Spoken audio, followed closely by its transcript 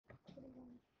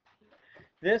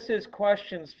This is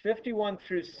questions 51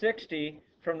 through 60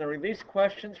 from the release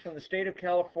questions from the state of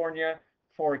California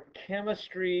for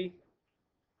chemistry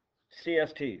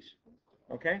CSTs.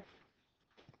 Okay?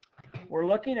 We're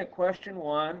looking at question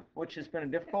 1, which has been a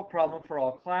difficult problem for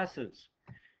all classes.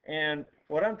 And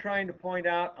what I'm trying to point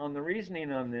out on the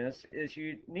reasoning on this is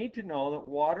you need to know that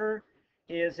water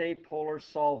is a polar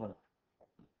solvent.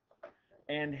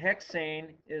 And hexane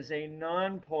is a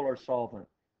nonpolar solvent.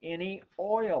 Any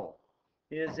oil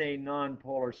is a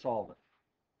nonpolar solvent.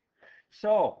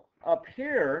 So up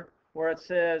here where it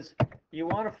says you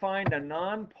want to find a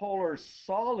nonpolar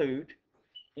solute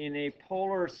in a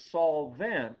polar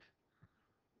solvent,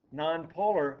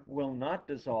 nonpolar will not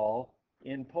dissolve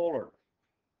in polar.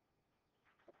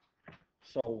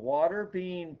 So water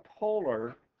being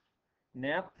polar,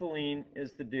 naphthalene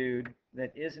is the dude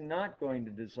that is not going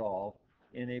to dissolve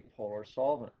in a polar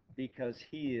solvent because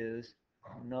he is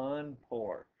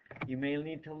nonpolar. You may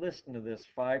need to listen to this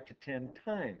 5 to 10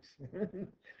 times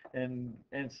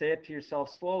and say it to yourself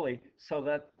slowly so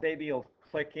that baby will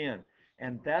click in.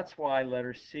 And that's why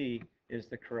letter C is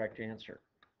the correct answer.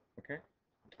 Okay?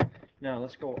 Now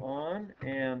let's go on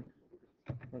and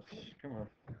come on.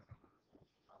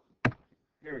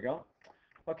 Here we go.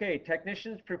 Okay,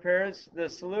 technician prepares the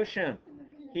solution.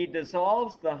 He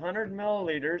dissolves the 100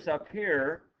 milliliters up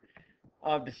here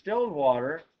of distilled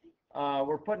water.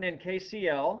 We're putting in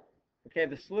KCl. Okay,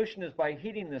 the solution is by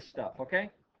heating this stuff,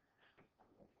 okay?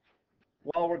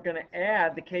 Well, we're going to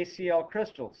add the KCl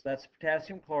crystals. That's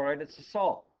potassium chloride. It's a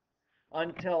salt.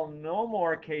 Until no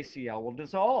more KCl will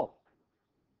dissolve.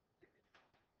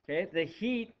 Okay, the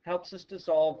heat helps us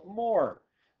dissolve more.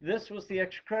 This was the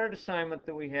extra credit assignment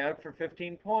that we had for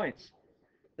 15 points.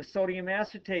 The sodium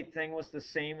acetate thing was the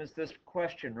same as this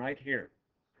question right here.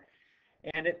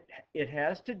 And it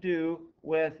has to do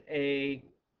with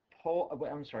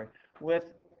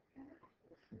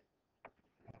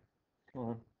come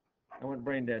on, I went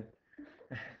brain dead.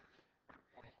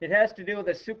 It has to do with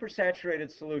a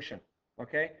supersaturated solution,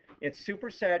 okay? It's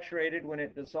supersaturated when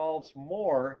it dissolves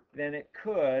more than it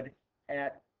could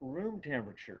at room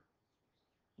temperature.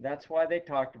 That's why they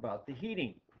talked about the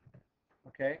heating,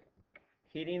 okay?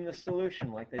 Heating the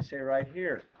solution, like they say right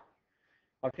here.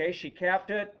 Okay, she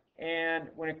capped it, and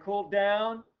when it cooled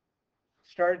down,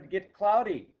 started to get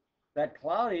cloudy. That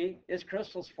cloudy is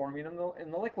crystals forming in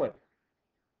the liquid.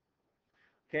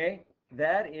 Okay,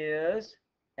 that is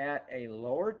at a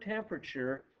lower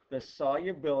temperature, the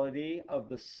solubility of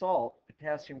the salt,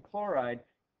 potassium chloride,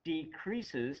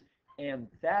 decreases, and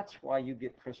that's why you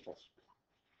get crystals.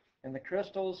 And the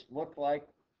crystals look like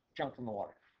junk in the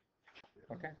water.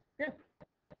 Okay, yeah.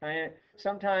 And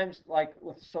sometimes, like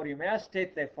with sodium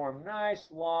acetate, they form nice,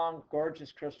 long,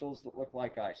 gorgeous crystals that look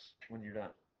like ice when you're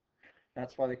done.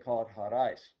 That's why they call it hot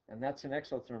ice. And that's an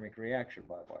exothermic reaction,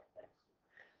 by the way.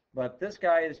 But this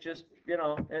guy is just, you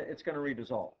know, it's going to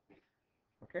redissolve.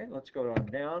 Okay, let's go on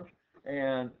down.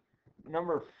 And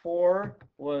number 4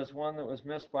 was one that was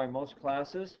missed by most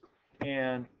classes.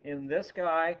 And in this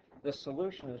guy, the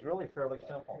solution is really fairly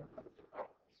simple.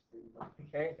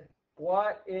 Okay,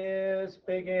 what is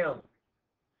big M?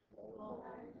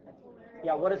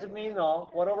 Yeah, what does it mean though?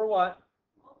 What over what?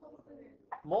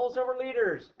 Moles over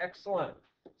liters. Excellent.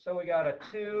 So we got a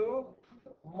 2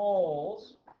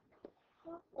 moles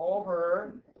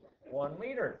over 1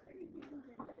 liter.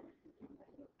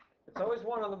 It's always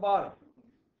 1 on the bottom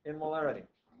in molarity.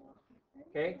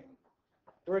 Okay?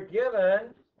 We're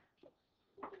given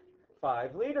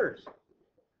 5 liters.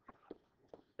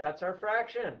 That's our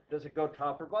fraction. Does it go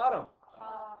top or bottom?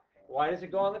 Why does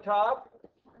it go on the top?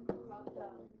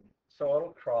 So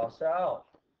it'll cross out.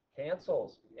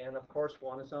 Cancels. And of course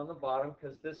 1 is on the bottom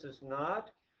because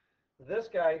this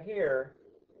guy here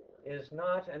is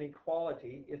not an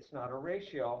equality. It's not a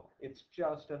ratio. It's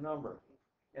just a number.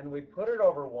 And we put it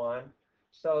over 1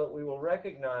 so that we will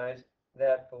recognize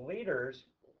that the liters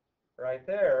right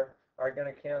there are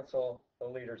going to cancel the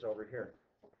liters over here.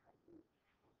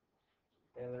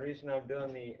 And the reason I'm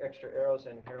doing the extra arrows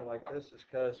in here like this is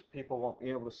because people won't be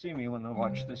able to see me when they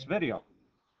watch this video.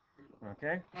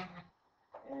 Okay?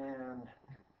 And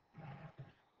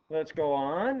let's go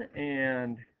on.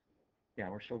 And yeah,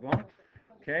 we're still going.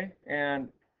 Okay? And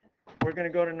we're going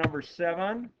to go to number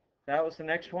 7. That was the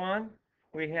next one.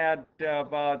 We had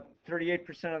about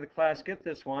 38% of the class get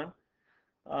this one.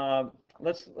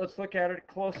 Let's look at it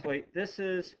closely. This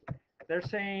is, they're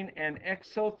saying, an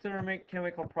exothermic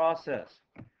chemical process.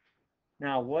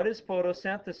 Now, what is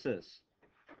photosynthesis?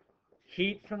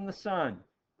 Heat from the sun.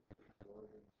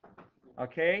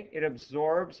 Okay, it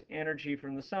absorbs energy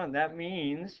from the sun. That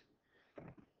means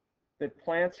that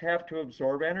plants have to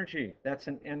absorb energy. That's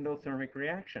an endothermic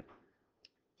reaction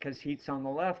because heat's on the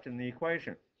left in the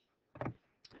equation.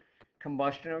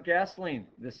 Combustion of gasoline.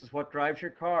 This is what drives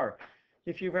your car.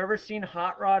 If you've ever seen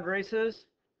hot rod races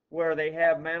where they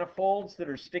have manifolds that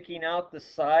are sticking out the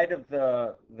side of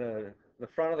the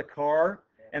front of the car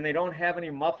and they don't have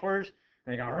any mufflers,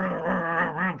 and they go,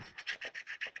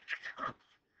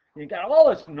 you got all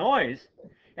this noise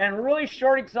and really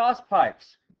short exhaust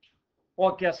pipes.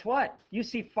 Well, guess what? You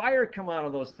see fire come out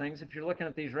of those things if you're looking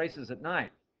at these races at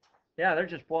night. Yeah, they're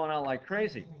just blowing out like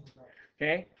crazy.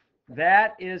 Okay?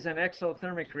 That is an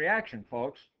exothermic reaction,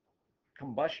 folks.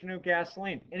 Combustion of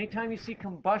gasoline. Anytime you see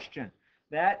combustion,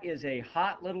 that is a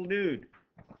hot little dude.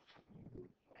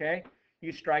 Okay?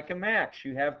 You strike a match,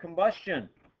 you have combustion.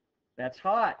 That's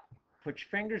hot. Put your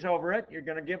fingers over it, you're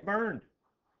going to get burned.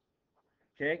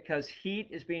 Okay? Because heat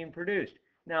is being produced.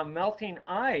 Now, melting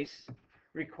ice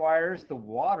requires the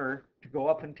water to go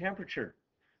up in temperature.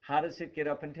 How does it get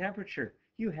up in temperature?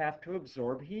 You have to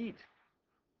absorb heat.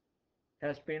 It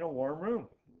has to be in a warm room,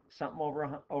 something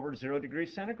over 0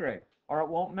 degrees centigrade, or it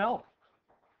won't melt.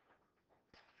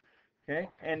 Okay,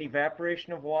 and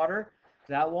evaporation of water,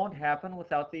 that won't happen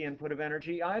without the input of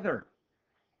energy either.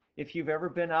 If you've ever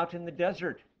been out in the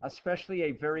desert, especially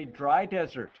a very dry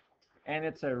desert, and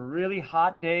it's a really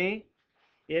hot day,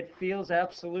 it feels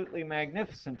absolutely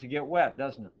magnificent to get wet,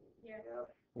 doesn't it? Yeah.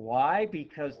 Why?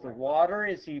 Because the water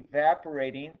is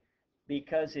evaporating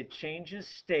because it changes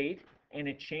state, and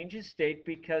it changes state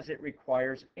because it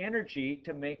requires energy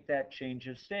to make that change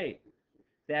of state.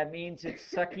 That means it's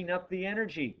sucking up the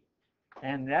energy,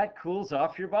 and that cools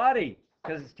off your body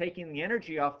because it's taking the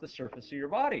energy off the surface of your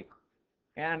body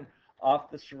and off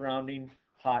the surrounding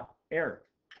hot air,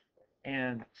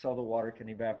 and so the water can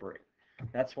evaporate.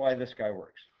 That's why this guy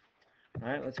works. All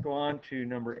right, let's go on to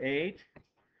number 8.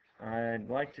 I'd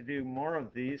like to do more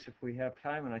of these if we have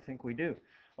time, and I think we do.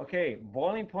 Okay,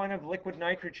 boiling point of liquid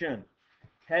nitrogen.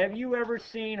 Have you ever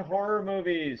seen horror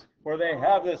movies where they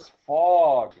have this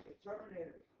fog?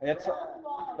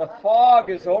 The fog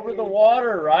is over the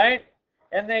water, right?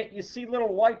 And you see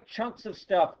little white chunks of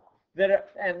stuff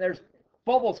and there's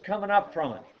bubbles coming up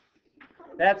from it.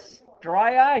 That's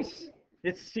dry ice.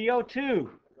 It's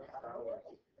CO2.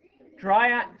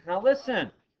 Now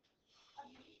listen.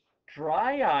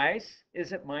 Dry ice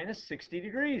is at minus 60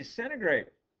 degrees centigrade.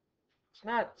 It's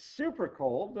not super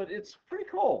cold, but it's pretty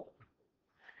cold.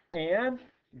 And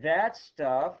that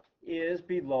stuff is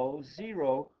below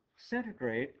 0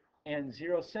 centigrade, and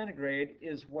 0 centigrade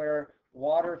is where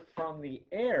water from the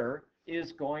air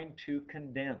is going to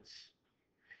condense.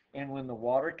 And when the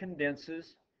water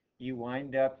condenses, you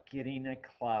wind up getting a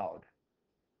cloud.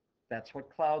 That's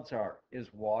what clouds are,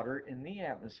 is water in the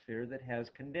atmosphere that has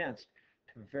condensed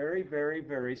to very, very,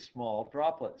 very small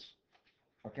droplets.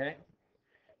 Okay?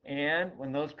 And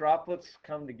when those droplets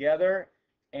come together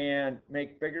and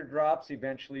make bigger drops,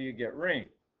 eventually you get rain.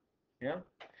 Yeah?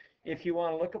 If you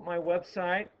want to look at my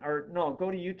website, or no,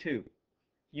 go to YouTube.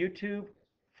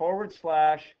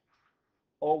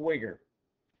 YouTube/Owigger.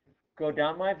 Go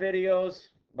down my videos,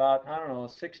 about, I don't know,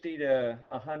 60 to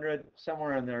 100,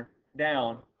 somewhere in there,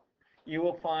 down. You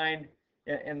will find,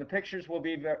 and the pictures will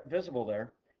be visible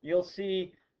there, you'll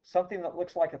see something that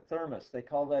looks like a thermos. They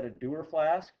call that a Dewar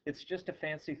flask. It's just a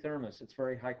fancy thermos. It's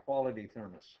very high quality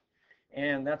thermos.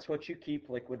 And that's what you keep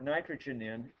liquid nitrogen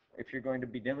in if you're going to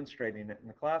be demonstrating it in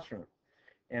the classroom.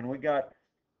 And we got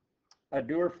a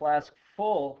Dewar flask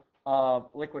full of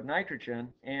liquid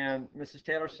nitrogen, and Mrs.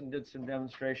 Taylorson did some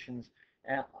demonstrations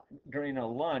during a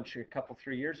lunch a couple,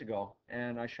 3 years ago,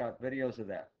 and I shot videos of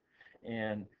that.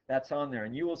 And that's on there.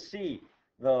 And you will see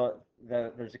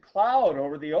there's a cloud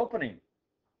over the opening.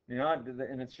 You know,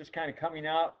 and it's just kind of coming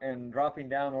out and dropping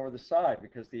down over the side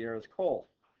because the air is cold.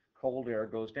 Cold air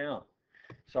goes down.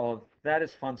 So that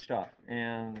is fun stuff,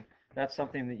 and that's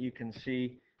something that you can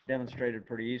see demonstrated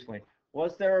pretty easily.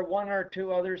 Was there 1 or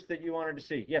 2 others that you wanted to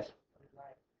see? Yes.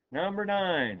 Number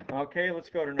 9. Okay, let's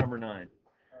go to number 9.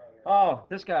 Oh,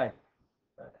 this guy.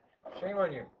 Shame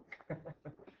on you.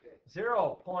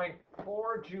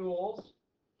 0.4 joules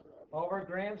over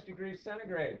grams degrees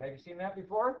centigrade. Have you seen that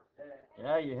before?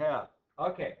 Yeah, you have.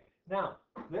 Okay. Now,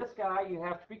 this guy you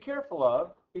have to be careful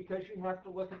of because you have to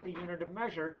look at the unit of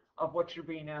measure of what you're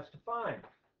being asked to find.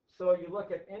 So you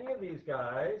look at any of these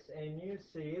guys and you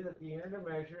see that the unit of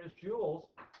measure is joules.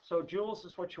 So joules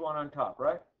is what you want on top,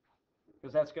 right?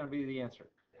 Because that's going to be the answer.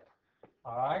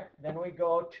 All right. Then we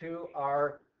go to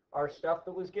our stuff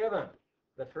that was given.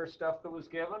 The first stuff that was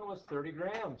given was 30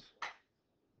 grams.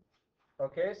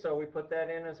 Okay, so we put that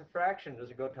in as a fraction. Does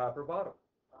it go top or bottom?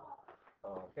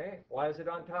 Okay, why is it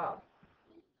on top?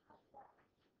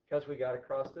 because we got to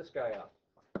cross this guy up.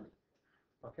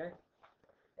 Okay?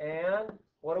 And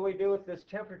what do we do with this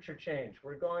temperature change?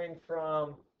 We're going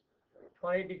from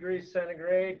 20 degrees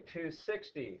centigrade to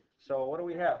 60. So what do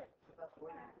we have?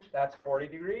 That's 40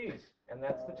 degrees, and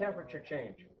that's the temperature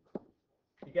change.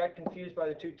 You got confused by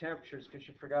the two temperatures because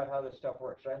you forgot how this stuff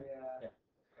works, right? Yeah.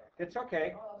 It's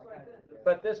okay.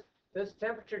 But this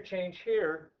temperature change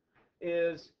here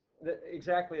is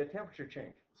exactly a temperature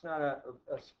change. It's not a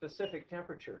specific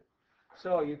temperature.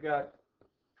 So you've got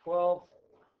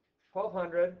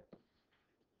 1200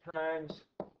 times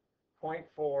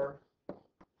 0.4,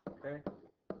 okay?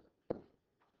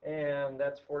 And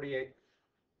that's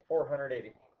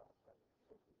 480.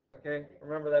 Okay,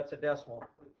 remember that's a decimal.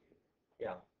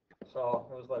 Yeah, so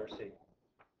it was letter C.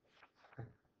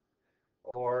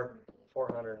 Or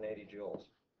 480 joules.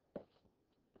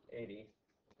 80,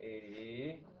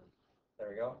 there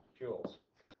we go, joules.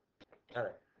 All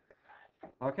right.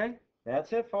 Okay,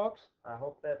 that's it, folks. I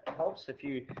hope that helps. If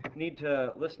you need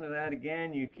to listen to that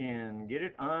again, you can get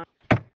it on